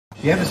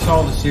You ever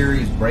saw the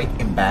series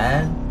Breaking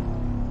Bad?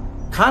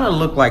 Kind of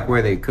look like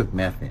where they cook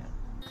meth in.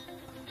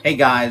 Hey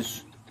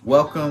guys,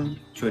 welcome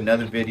to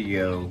another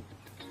video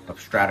of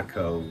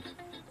Strataco,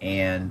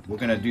 and we're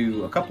gonna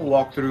do a couple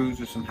walkthroughs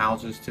of some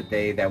houses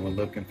today that we're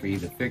looking for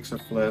either fix or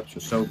flips or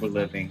sober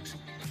livings.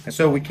 And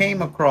so we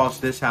came across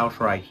this house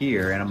right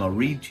here, and I'm gonna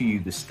read to you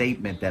the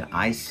statement that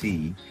I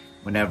see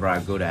whenever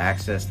I go to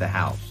access the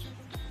house.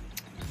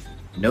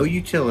 No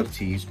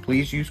utilities,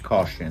 please use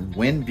caution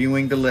when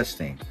viewing the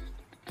listing.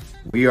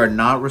 We are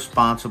not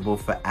responsible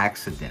for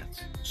accidents.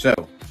 So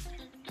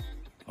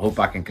I hope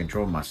I can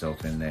control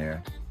myself in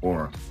there,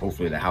 or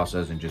hopefully the house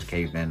doesn't just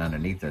cave in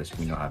underneath us.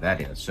 We know how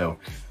that is. So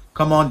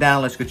come on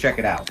down, let's go check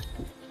it out.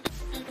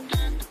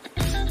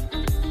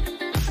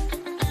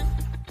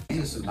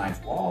 These are some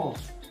nice walls.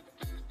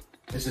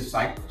 This is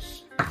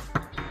cypress.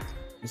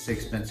 It's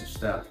expensive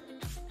stuff.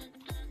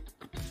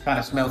 Kind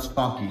of smells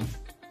funky,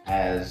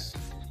 as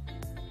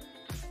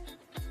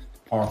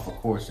par for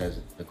course, as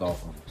the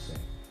golfer would say.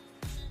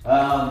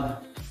 I'm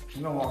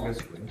gonna walk this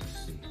way.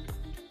 Let's see.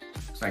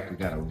 Looks like we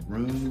got a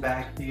room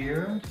back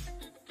here.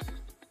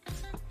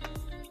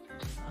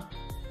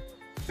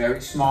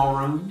 Very small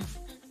room.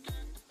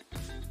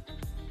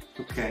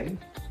 Okay.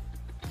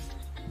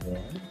 Yeah.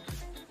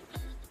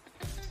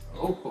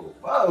 Oh,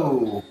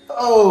 whoa,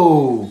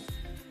 oh,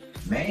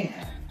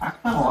 man, I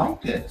kind of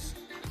like this.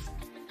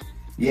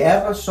 You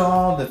ever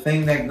saw the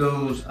thing that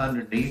goes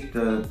underneath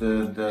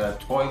the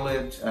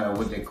toilet?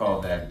 What they call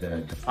that?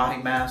 The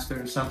potty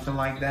master or something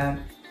like that?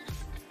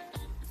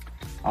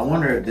 I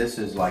wonder if this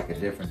is like a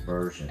different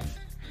version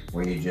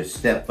where you just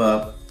step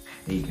up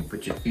and you can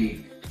put your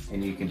feet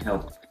and you can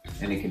help,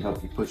 and it can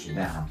help you push it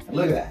down. And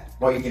look at that.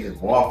 Well, you can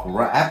just walk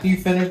right after you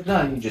finish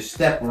done. You just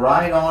step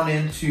right on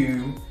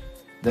into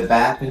the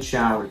bath and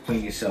shower to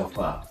clean yourself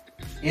up.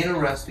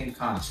 Interesting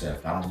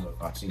concept. I don't know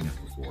if I've seen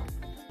it before.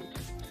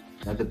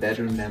 Another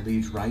bedroom that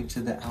leads right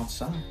to the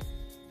outside.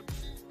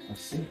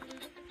 Let's see.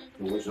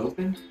 Doors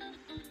open.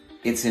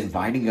 It's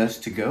inviting us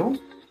to go.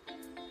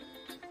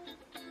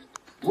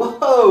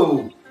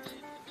 Whoa!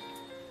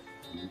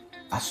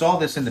 I saw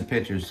this in the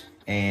pictures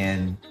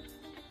and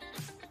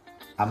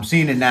I'm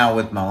seeing it now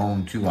with my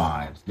own two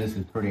eyes. This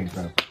is pretty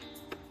incredible.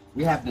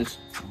 We have this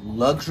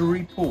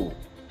luxury pool.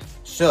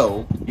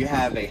 So you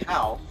have a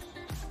house,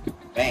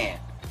 man,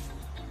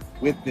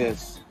 with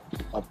this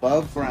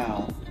above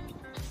ground.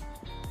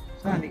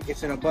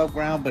 It's an above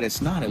ground, but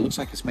it's not. It looks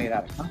like it's made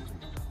out of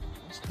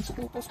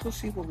concrete. Let's go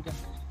see what we got.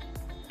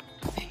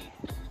 Man.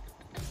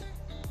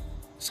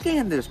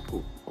 Scan this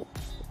pool.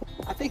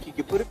 I think you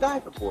could put a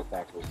diver board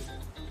back over there.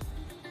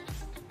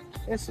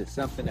 This is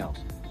something else.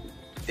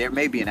 There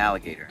may be an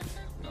alligator,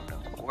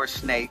 or a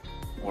snake,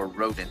 or a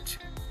rodent.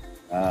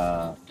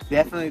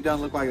 Definitely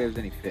doesn't look like there's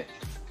any fish.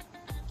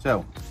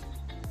 So,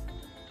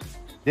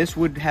 this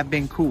would have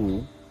been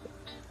cool.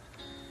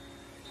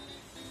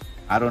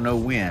 I don't know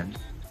when,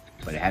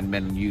 but it hadn't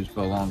been used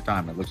for a long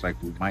time. It looks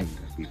like we might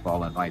be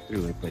falling right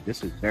through it, but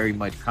this is very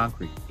much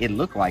concrete. It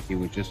looked like it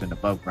was just an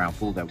above ground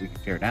pool that we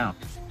could tear down.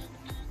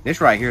 This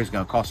right here is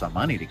going to cost some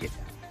money to get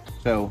down.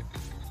 So,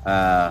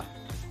 I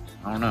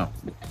don't know.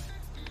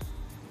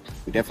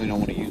 We definitely don't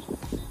want to use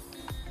it.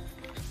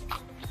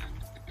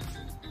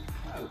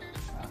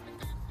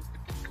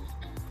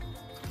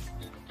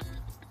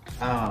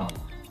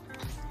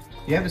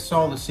 You ever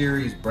saw the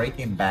series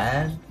Breaking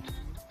Bad?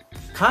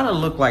 Kind of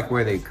look like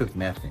where they cook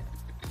meth in.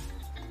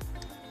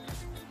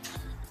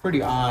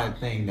 Pretty odd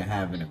thing to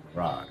have in a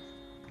garage.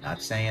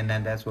 Not saying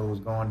that that's what was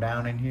going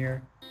down in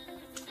here.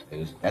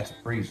 That's a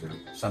freezer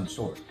of some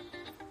sort.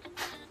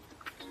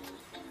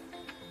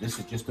 This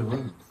is just a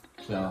room,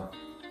 so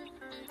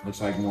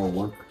looks like more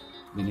work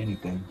than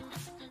anything.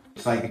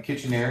 It's like a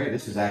kitchen area.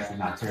 This is actually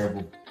not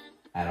terrible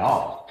at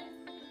all.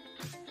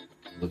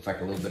 Looks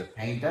like a little bit of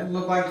paint. Doesn't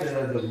look like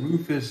the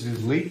roof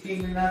is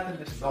leaking or nothing.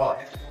 This is all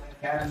excellent.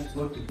 Cabinets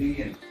look to be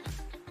in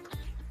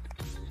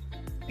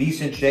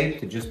decent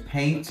shape to just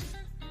paint.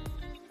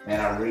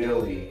 And I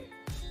really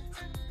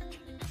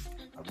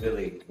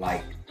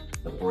like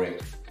the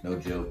brick. No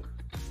joke.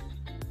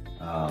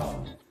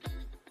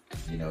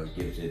 You know,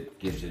 it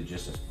gives it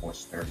just a more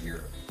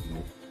sturdier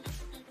feel.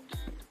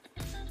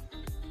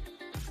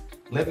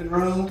 Living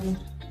room,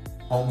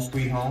 home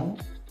sweet home.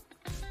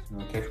 You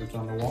want to catch what's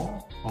on the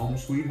wall? Home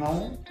sweet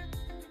home.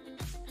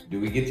 Do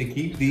we get to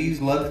keep these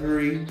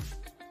luxury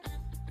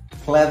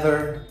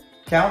pleather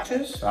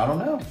couches? I don't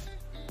know.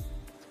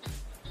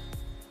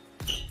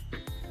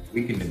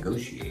 We can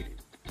negotiate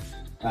it.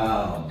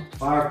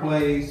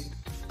 Fireplace.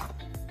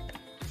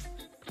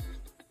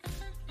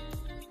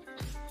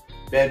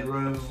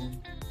 Bedroom.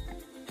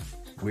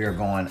 We are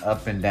going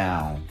up and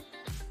down.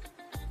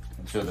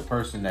 And so the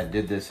person that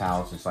did this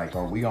house is like,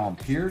 are we on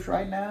piers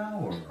right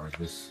now? Or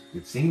this,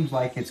 it seems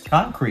like it's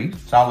concrete,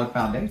 solid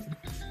foundation.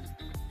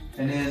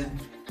 And then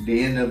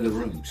the end of the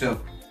room. So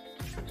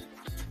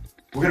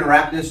we're gonna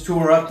wrap this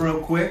tour up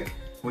real quick.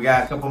 We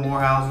got a couple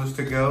more houses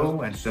to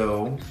go, and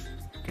so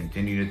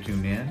continue to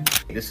tune in.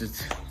 This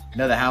is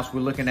another house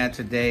we're looking at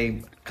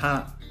today.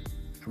 I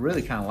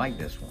really kind of like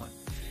this one.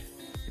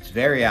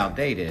 very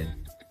outdated,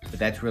 but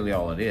that's really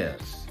all it is.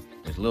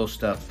 There's little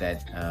stuff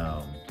that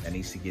that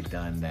needs to get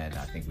done that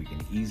I think we can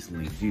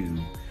easily do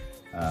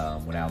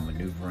without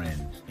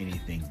maneuvering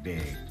anything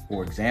big.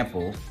 For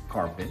example,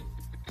 carpet.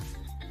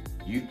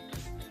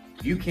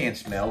 You can't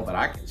smell, but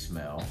I can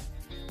smell.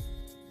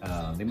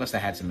 They must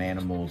have had some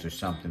animals or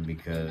something,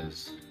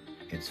 because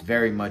it's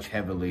very much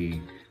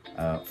heavily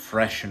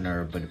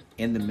freshener, but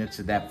in the midst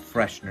of that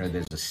freshener,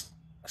 there's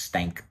a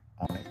stank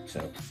on it.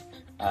 So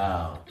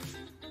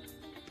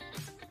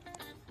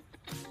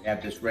we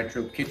have this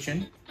retro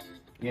kitchen,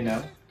 you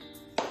know,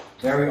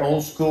 very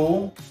old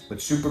school,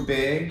 but super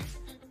big.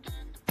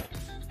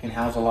 Can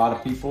house a lot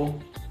of people,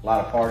 a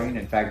lot of partying.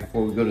 In fact,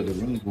 before we go to the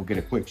rooms, we'll get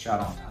a quick shot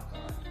on that.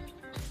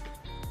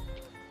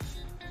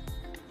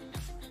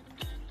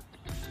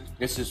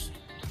 This is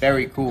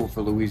very cool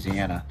for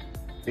Louisiana.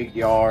 Big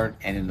yard,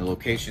 and in the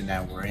location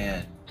that we're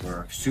in,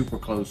 we're super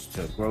close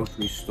to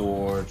grocery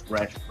stores,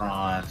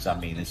 restaurants. I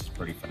mean, this is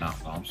pretty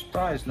phenomenal. I'm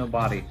surprised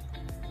nobody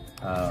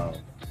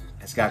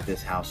has got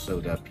this house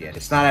sold up yet.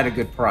 It's not at a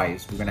good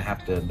price. We're gonna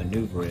have to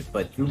maneuver it,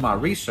 but through my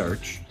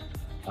research,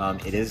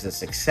 it is a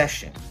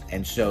succession.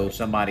 And so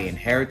somebody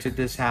inherited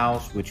this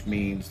house, which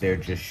means they're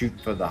just shooting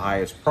for the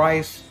highest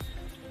price,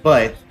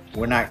 but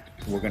we're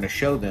going to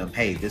show them,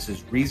 hey, this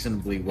is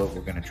reasonably what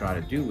we're going to try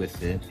to do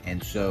with it.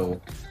 And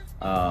so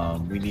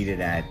we need it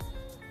at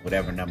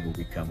whatever number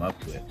we come up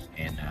with.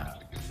 And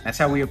that's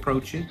how we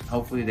approach it.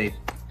 Hopefully they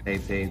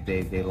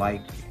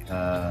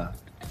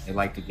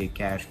like to get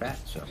cash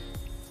fast. So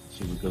let's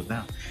see what goes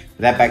down.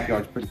 But that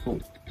backyard's pretty cool.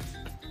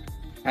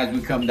 As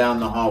we come down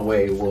the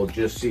hallway, we'll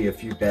just see a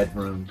few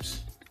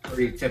bedrooms.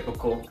 Pretty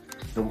typical.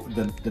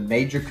 The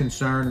major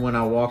concern when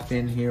I walked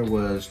in here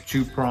was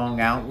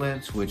 2-prong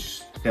outlets,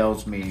 which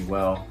tells me,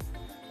 well,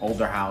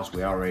 older house,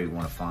 we already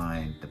want to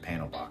find the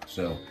panel box.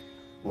 So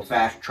we'll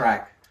fast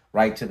track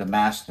right to the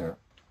master,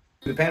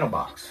 the panel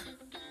box.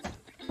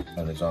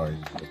 Oh, there's already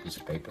a piece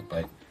of paper,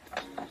 but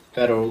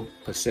Federal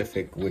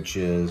Pacific, which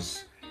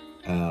is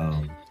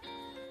a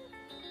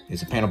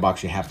panel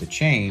box you have to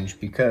change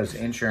because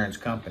insurance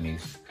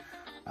companies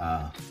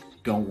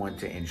don't want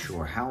to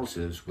insure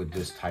houses with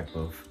this type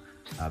of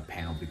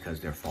panel because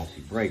they're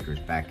faulty breakers.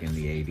 Back in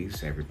the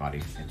 80s, everybody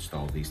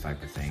installed these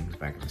type of things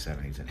back in the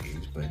 70s and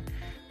 80s, but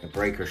the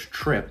breakers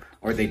trip,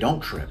 or they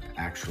don't trip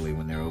actually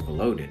when they're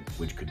overloaded,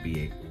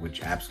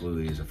 which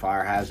absolutely is a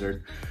fire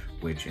hazard,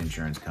 which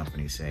insurance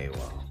companies say,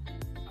 well,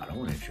 I don't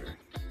want to insure.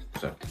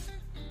 So,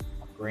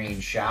 green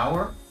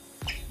shower.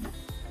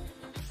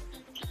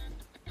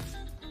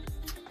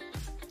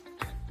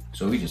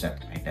 So we just have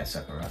to paint that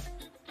sucker up.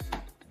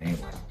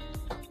 Anyway,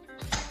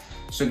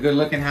 it's a good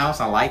looking house.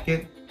 I like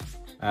it.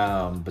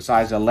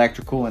 Besides the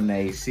electrical and the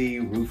AC,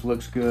 roof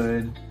looks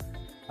good.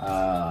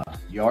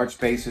 Yard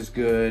space is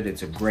good.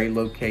 It's a great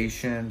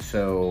location.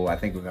 So I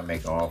think we're gonna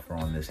make an offer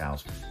on this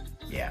house.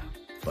 Yeah,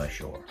 for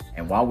sure.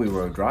 And while we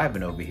were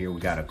driving over here,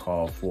 we got a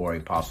call for a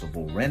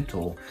possible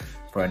rental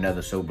for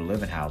another sober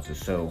living houses.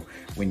 So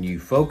when you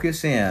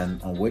focus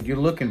in on what you're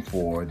looking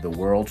for, the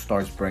world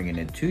starts bringing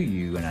it to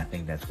you. And I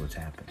think that's what's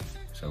happening.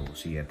 So we'll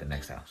see you at the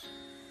next house.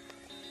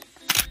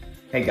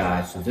 Hey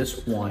guys, so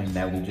this one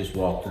that we just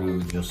walked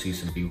through, you'll see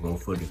some B-roll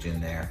footage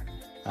in there.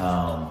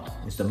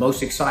 It's the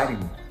most exciting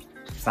one.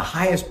 It's the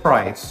highest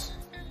price,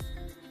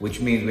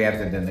 which means we have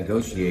to then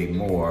negotiate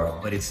more,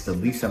 but it's the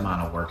least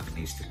amount of work that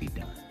needs to be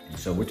done. And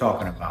so we're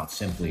talking about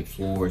simply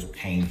floors,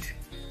 paint,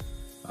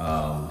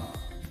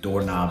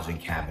 doorknobs and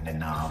cabinet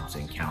knobs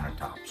and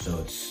countertops. So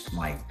it's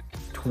like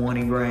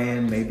 20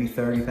 grand, maybe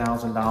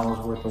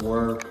 $30,000 worth of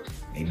work,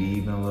 maybe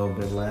even a little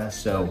bit less.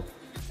 So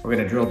we're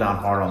gonna drill down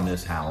hard on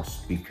this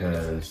house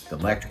because the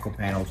electrical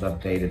panel's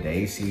updated, the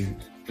AC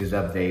is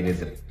updated,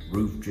 the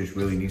roof just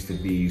really needs to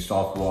be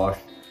soft washed.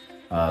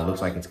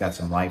 Looks like it's got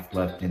some life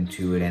left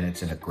into it, and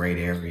it's in a great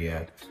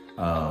area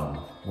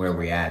where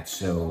we're at.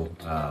 So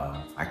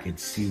I could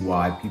see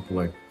why people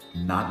are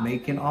not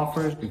making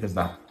offers because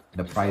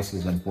the price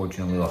is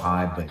unfortunately a little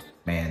high, but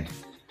man,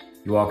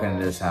 you walk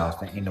into this house,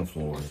 there ain't no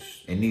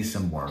floors. It needs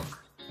some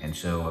work. And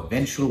so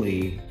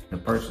eventually the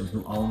person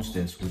who owns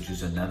this, which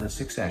is another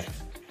succession,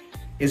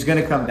 is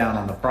gonna come down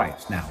on the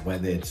price. Now,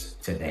 whether it's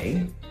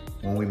today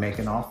when we make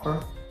an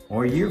offer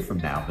or a year from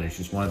now, but it's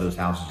just one of those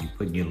houses you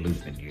put in your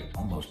loop and you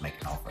almost make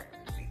an offer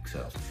every week.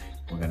 So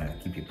we're gonna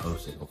keep you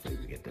posted. Hopefully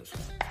we get this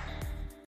one.